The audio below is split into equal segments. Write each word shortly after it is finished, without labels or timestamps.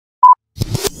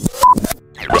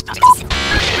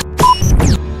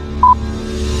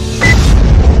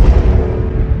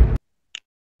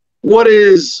What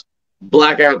is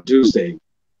Blackout Tuesday?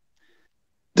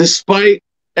 Despite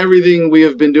everything we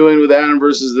have been doing with Adam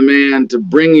versus the Man to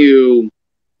bring you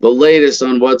the latest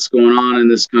on what's going on in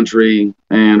this country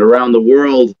and around the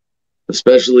world,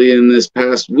 especially in this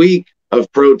past week of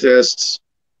protests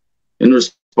in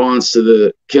response to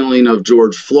the killing of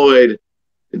George Floyd,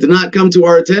 it did not come to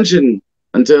our attention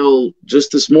until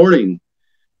just this morning.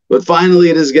 But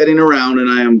finally, it is getting around, and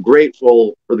I am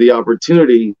grateful for the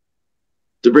opportunity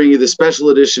to bring you the special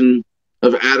edition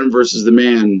of Adam versus the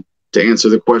Man to answer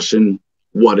the question,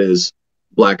 what is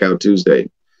Blackout Tuesday?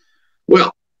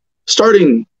 Well,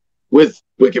 starting with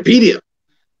Wikipedia,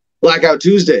 Blackout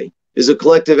Tuesday is a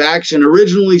collective action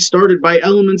originally started by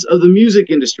elements of the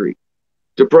music industry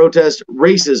to protest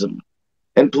racism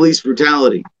and police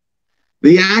brutality.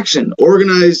 The action,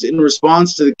 organized in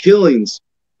response to the killings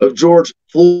of George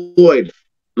Floyd,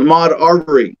 Ahmaud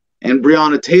Arbery, and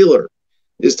Breonna Taylor,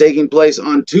 is taking place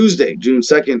on Tuesday, June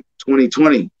 2nd,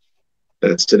 2020.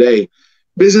 That's today.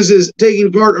 Businesses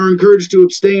taking part are encouraged to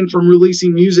abstain from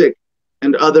releasing music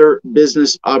and other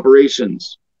business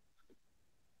operations.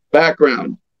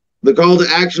 Background. The call to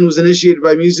action was initiated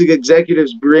by music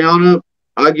executives Brianna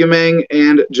Agyemang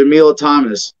and Jamila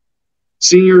Thomas,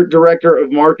 Senior Director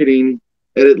of Marketing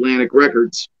at Atlantic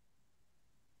Records.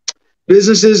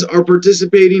 Businesses are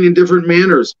participating in different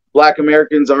manners. Black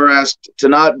Americans are asked to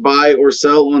not buy or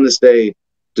sell on this day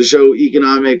to show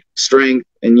economic strength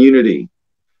and unity.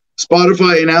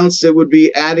 Spotify announced it would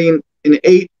be adding an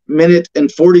 8-minute and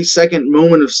 40-second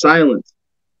moment of silence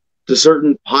to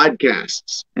certain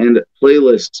podcasts and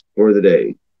playlists for the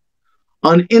day.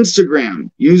 On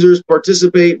Instagram, users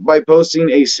participate by posting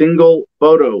a single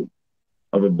photo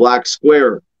of a black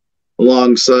square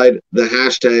alongside the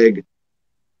hashtag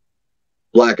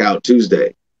Blackout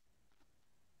Tuesday.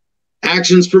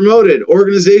 Actions promoted.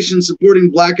 Organizations supporting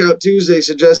Blackout Tuesday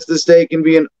suggest this day can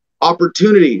be an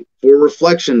opportunity for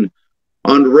reflection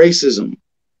on racism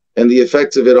and the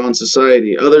effects of it on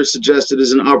society. Others suggest it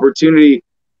is an opportunity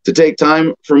to take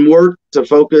time from work to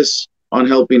focus on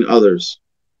helping others.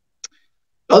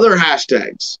 Other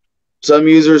hashtags. Some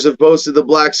users have posted the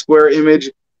black square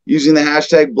image using the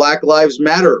hashtag Black Lives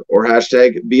Matter or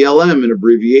hashtag BLM, an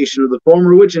abbreviation of the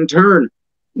former, which in turn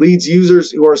leads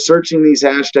users who are searching these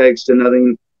hashtags to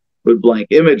nothing but blank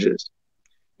images.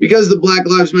 Because the Black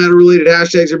Lives Matter related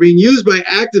hashtags are being used by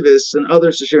activists and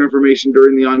others to share information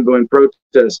during the ongoing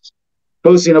protests,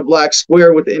 posting a black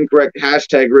square with the incorrect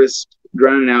hashtag risks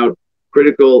drowning out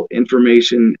critical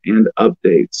information and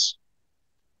updates.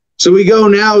 So we go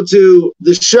now to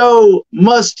the show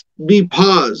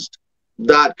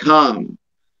mustbepaused.com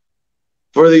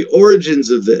for the origins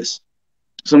of this,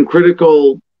 some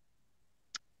critical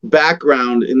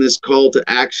background in this call to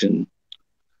action.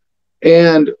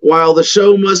 And while the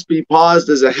show must be paused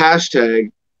as a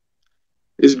hashtag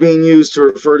is being used to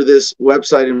refer to this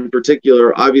website in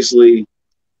particular, obviously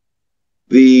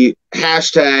the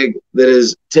hashtag that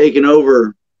is taken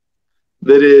over,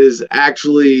 that is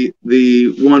actually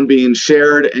the one being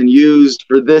shared and used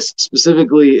for this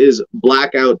specifically, is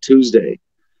Blackout Tuesday.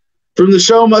 From the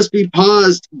show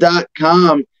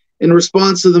mustbepaused.com, in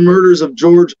response to the murders of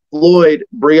George Floyd,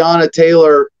 Breonna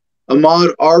Taylor,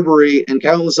 Ahmaud Arbery, and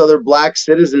countless other black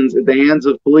citizens at the hands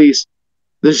of police,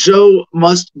 the show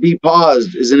Must Be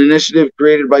Paused is an initiative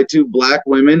created by two black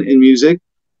women in music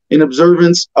in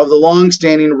observance of the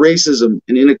long-standing racism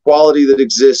and inequality that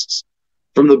exists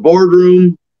from the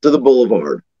boardroom to the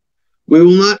boulevard. We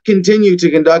will not continue to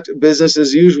conduct business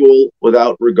as usual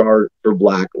without regard for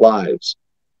black lives.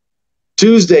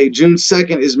 Tuesday, June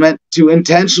 2nd, is meant to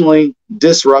intentionally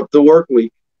disrupt the work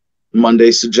week.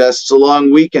 Monday suggests a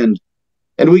long weekend,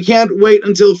 and we can't wait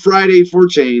until Friday for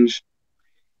change.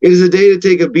 It is a day to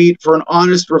take a beat for an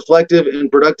honest, reflective,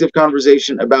 and productive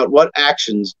conversation about what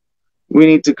actions we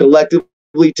need to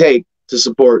collectively take to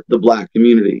support the black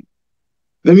community.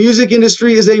 The music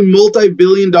industry is a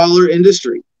multi-billion-dollar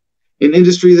industry, an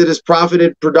industry that has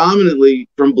profited predominantly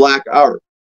from black art.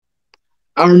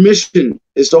 Our mission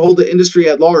is to hold the industry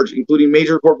at large, including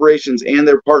major corporations and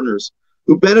their partners,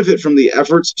 who benefit from the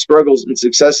efforts, struggles, and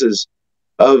successes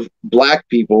of black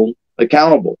people,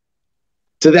 accountable.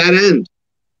 To that end,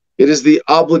 it is the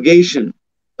obligation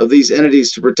of these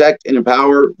entities to protect and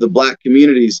empower the black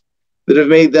communities that have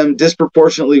made them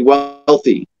disproportionately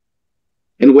wealthy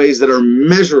in ways that are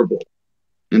measurable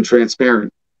and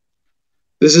transparent.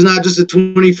 This is not just a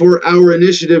 24-hour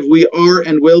initiative. We are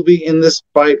and will be in this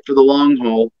fight for the long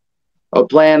haul. A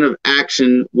plan of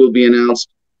action will be announced.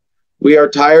 We are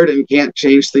tired and can't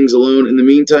change things alone. In the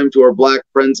meantime, to our black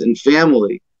friends and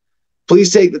family,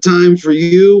 please take the time for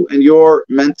you and your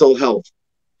mental health.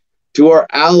 To our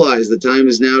allies, the time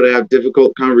is now to have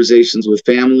difficult conversations with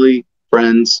family,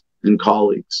 friends, and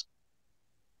colleagues.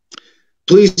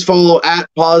 Please follow at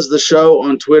Pause the Show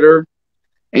on Twitter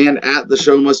and at The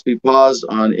Show Must Be Paused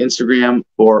on Instagram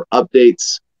for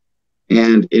updates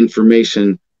and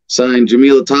information. Signed,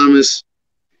 Jamila Thomas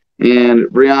and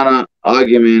Brianna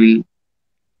Agamani.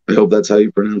 I hope that's how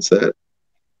you pronounce that.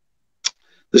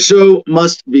 The show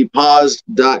must be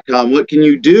paused.com. What can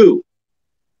you do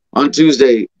on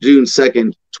Tuesday, June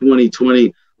 2nd,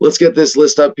 2020? Let's get this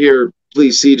list up here,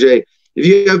 please, CJ. If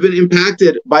you have been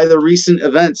impacted by the recent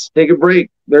events, take a break.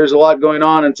 There's a lot going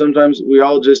on, and sometimes we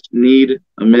all just need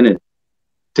a minute.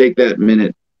 Take that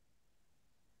minute.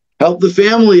 Help the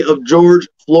family of George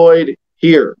Floyd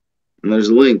here, and there's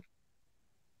a link.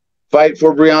 Fight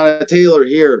for Breonna Taylor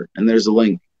here, and there's a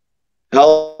link.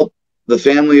 Help the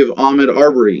family of Ahmed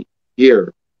Arbery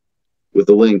here with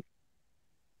the link.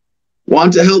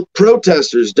 Want to help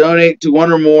protesters? Donate to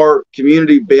one or more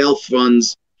community bail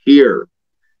funds here.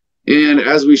 And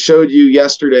as we showed you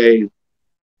yesterday,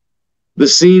 the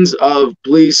scenes of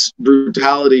police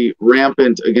brutality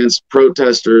rampant against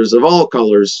protesters of all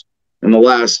colors in the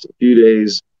last few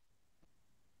days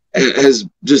has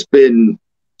just been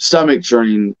stomach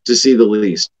churning, to say the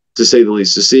least. To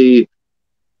see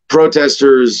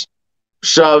protesters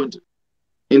shoved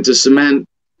into cement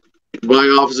by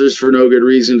officers for no good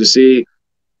reason, to see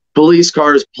police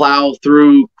cars plow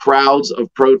through crowds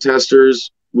of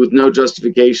protesters with no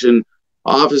justification,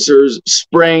 officers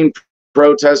spraying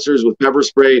protesters with pepper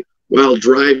spray while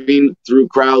driving through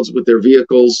crowds with their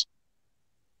vehicles.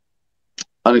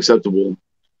 Unacceptable.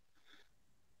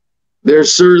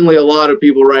 There's certainly a lot of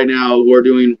people right now who are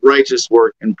doing righteous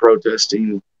work in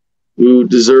protesting, who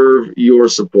deserve your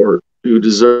support, who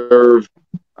deserve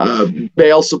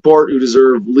bail support, who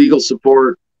deserve legal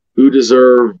support, who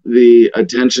deserve the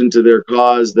attention to their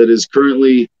cause that is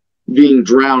currently being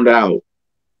drowned out.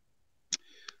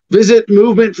 Visit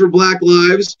Movement for Black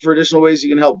Lives for additional ways you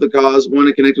can help the cause. Want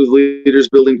to connect with leaders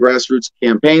building grassroots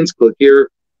campaigns? Click here.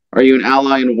 Are you an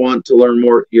ally and want to learn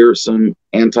more? Here are some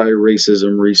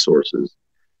anti-racism resources.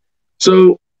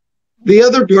 So the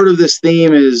other part of this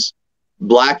theme is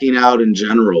blacking out in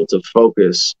general to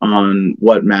focus on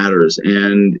what matters.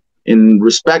 And in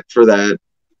respect for that,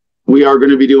 we are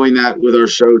going to be doing that with our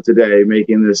show today,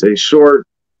 making this a short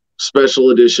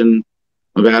special edition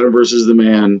of Adam versus the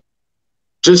Man,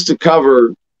 just to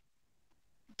cover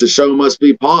the show must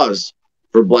be paused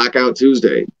for Blackout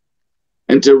Tuesday,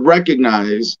 and to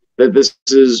recognize that this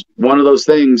is one of those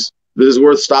things that is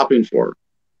worth stopping for.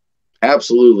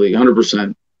 Absolutely,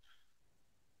 100%.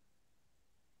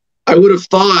 I would have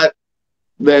thought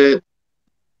that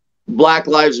Black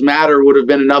Lives Matter would have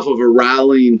been enough of a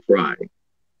rallying cry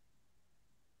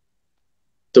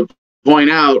to point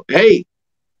out, hey,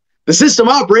 the system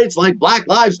operates like Black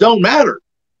lives don't matter.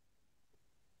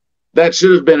 That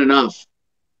should have been enough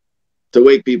to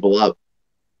wake people up.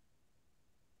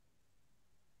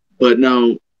 But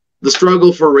no, the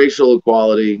struggle for racial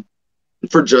equality,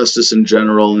 for justice in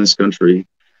general in this country,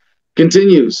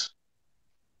 continues.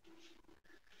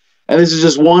 And this is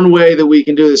just one way that we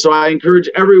can do this. So I encourage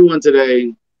everyone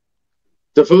today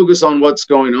to focus on what's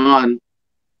going on,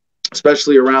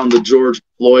 especially around the George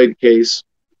Floyd case,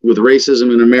 with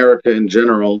racism in America in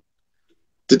general,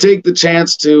 to take the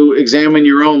chance to examine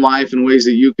your own life in ways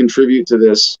that you contribute to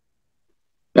this.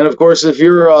 And of course, if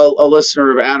you're a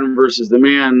listener of Adam versus the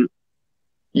Man,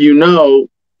 you know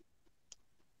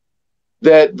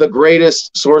that the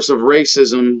greatest source of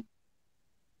racism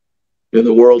in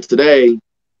the world today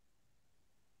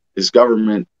is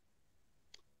government.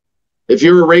 If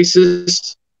you're a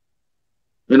racist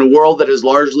in a world that has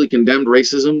largely condemned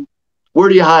racism, where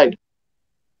do you hide?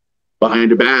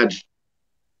 Behind a badge.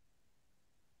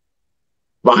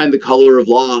 Behind the color of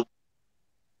law,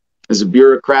 as a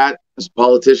bureaucrat, as a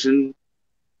politician.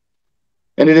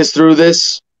 And it is through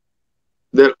this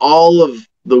that all of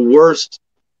the worst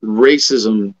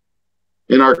racism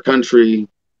in our country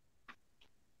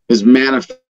is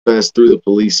manifest through the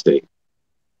police state.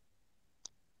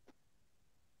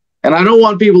 And I don't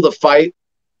want people to fight.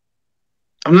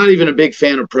 I'm not even a big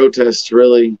fan of protests,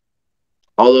 really,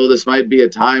 although this might be a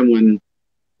time when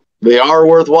they are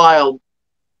worthwhile.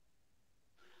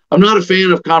 I'm not a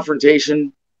fan of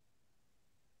confrontation,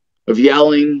 of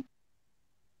yelling,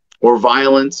 or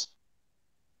violence.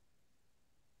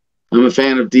 I'm a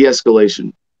fan of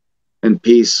de-escalation and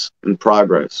peace and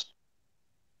progress.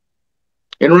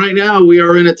 And right now, we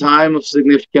are in a time of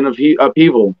significant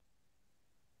upheaval,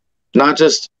 not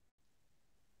just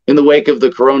in the wake of the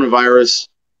coronavirus,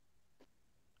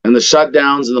 and the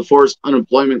shutdowns and the forced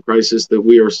unemployment crisis that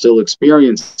we are still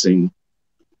experiencing.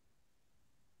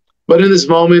 But in this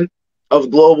moment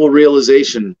of global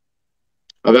realization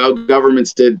of how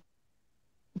governments did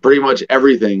pretty much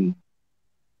everything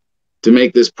to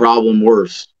make this problem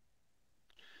worse,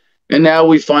 and now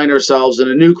we find ourselves in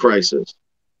a new crisis.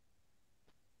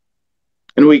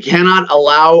 And we cannot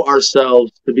allow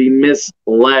ourselves to be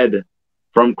misled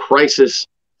from crisis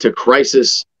to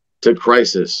crisis to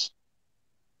crisis.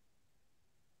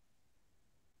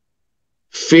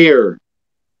 Fear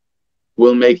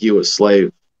will make you a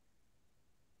slave.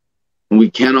 And we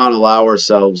cannot allow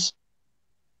ourselves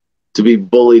to be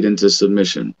bullied into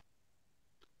submission.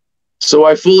 So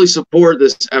I fully support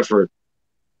this effort.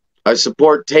 I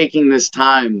support taking this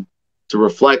time to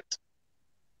reflect,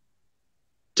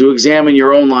 to examine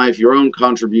your own life, your own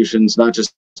contributions, not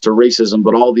just to racism,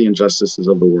 but all the injustices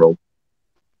of the world.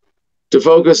 To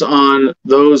focus on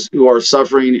those who are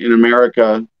suffering in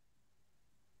America,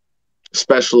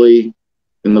 especially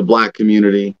in the Black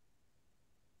community.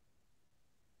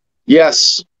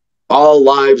 Yes, all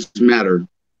lives matter,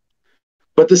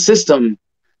 but the system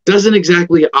doesn't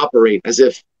exactly operate as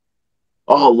if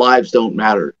all lives don't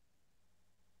matter.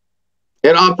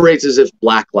 It operates as if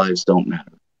Black lives don't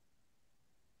matter.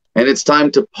 And it's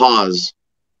time to pause,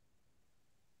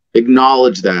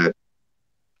 acknowledge that,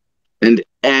 and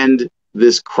end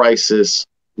this crisis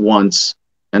once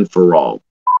and for all.